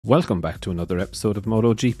Welcome back to another episode of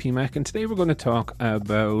Motogp Mac, and today we're going to talk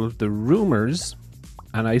about the rumors,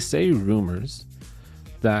 and I say rumors,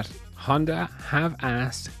 that Honda have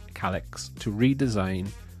asked Kalex to redesign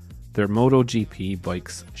their MotoGP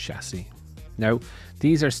bike's chassis. Now,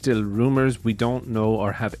 these are still rumors. We don't know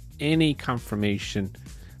or have any confirmation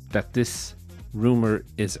that this rumor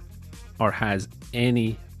is or has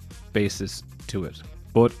any basis to it.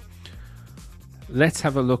 But let's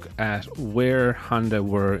have a look at where Honda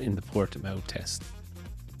were in the Portimao test.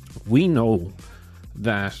 We know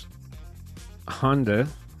that Honda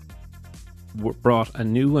brought a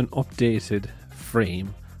new and updated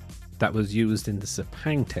frame that was used in the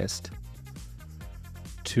Sepang test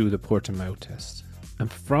to the Portimao test.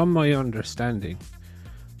 And from my understanding,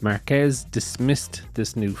 Marquez dismissed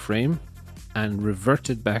this new frame and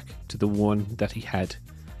reverted back to the one that he had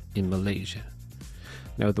in Malaysia.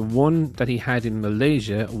 Now, the one that he had in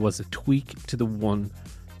Malaysia was a tweak to the one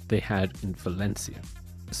they had in Valencia.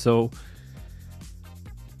 So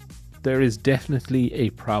there is definitely a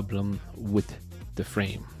problem with the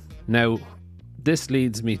frame. Now, this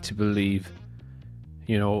leads me to believe,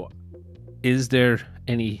 is there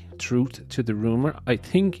any truth to the rumor? I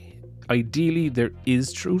think ideally there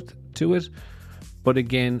is truth to it, but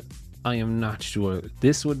again, I am not sure.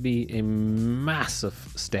 This would be a massive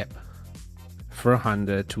step for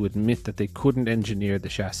Honda to admit that they couldn't engineer the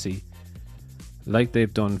chassis like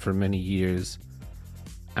they've done for many years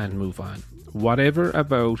and move on. Whatever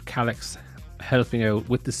about Kalex helping out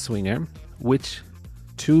with the swing arm, which,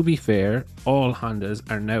 to be fair, all Hondas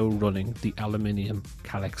are now running the aluminium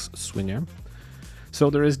Kalex swing arm. So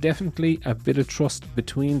there is definitely a bit of trust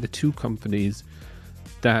between the two companies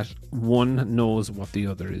that one knows what the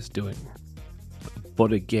other is doing.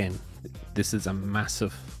 But again, this is a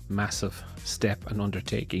massive step and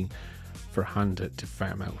undertaking for Honda to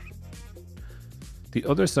farm out. The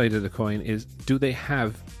other side of the coin is, do they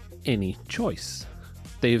have any choice?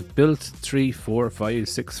 They've built 3, 4, 5,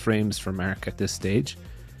 6 frames for Mark at this stage,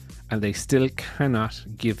 and they still cannot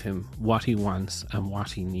give him what he wants and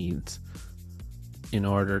what he needs in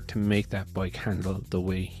order to make that bike handle the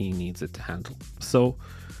way he needs it to handle. So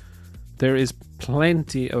there is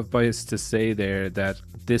plenty of bias to say there that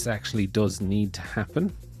this actually does need to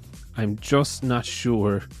happen. I'm just not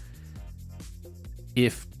sure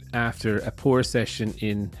if after a poor session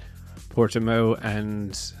in Portimao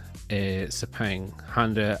and Sepang,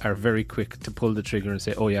 Honda are very quick to pull the trigger and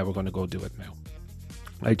say, oh yeah, we're going to go do it now.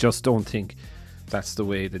 I just don't think that's the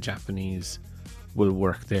way the Japanese will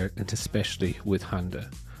work there, and especially with Honda.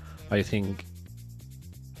 I think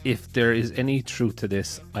if there is any truth to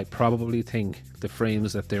this, I probably think the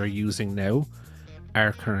frames that they're using now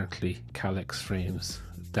are currently Kalex frames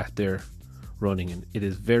that they're running in. It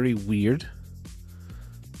is very weird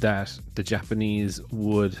that the Japanese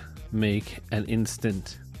would make an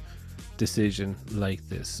instant decision like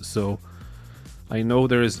this. So I know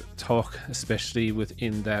there is talk, especially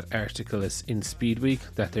within that article in Speed Week,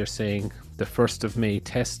 that they're saying the 1st of May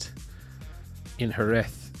test in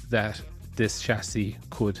Jerez that this chassis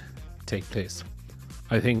could take place.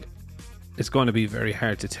 I think it's going to be very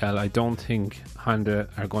hard to tell. I don't think Honda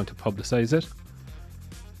are going to publicize it.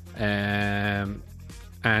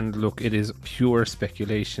 And look, it is pure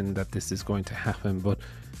speculation that this is going to happen. But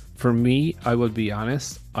for me, I will be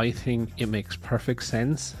honest, I think it makes perfect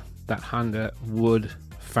sense that Honda would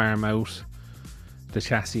farm out the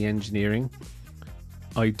chassis engineering.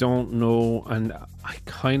 I don't know, and I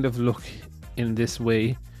kind of look in this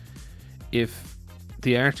way. If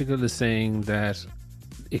the article is saying that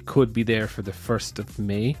it could be there for the 1st of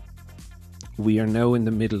May, we are now in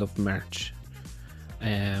the middle of March.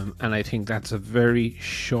 And I think that's a very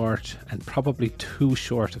short and probably too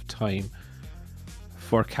short of time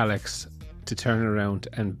for Kalex to turn around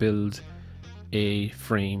and build a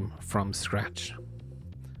frame from scratch.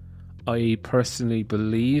 I personally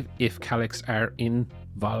believe if Kalex are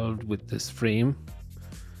involved with this frame,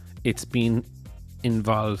 it's been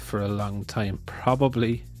involved for a long time,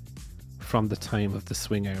 probably from the time of the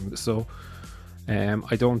swing arm. So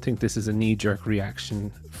I don't think this is a knee-jerk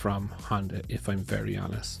reaction from Honda, if I'm very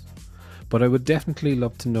honest. But I would definitely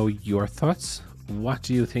love to know your thoughts. What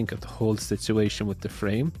do you think of the whole situation with the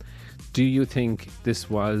frame? Do you think this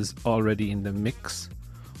was already in the mix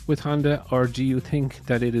with Honda, or do you think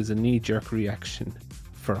that it is a knee-jerk reaction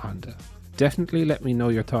for Honda? Definitely let me know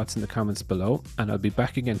your thoughts in the comments below, and I'll be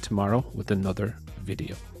back again tomorrow with another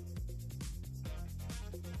video.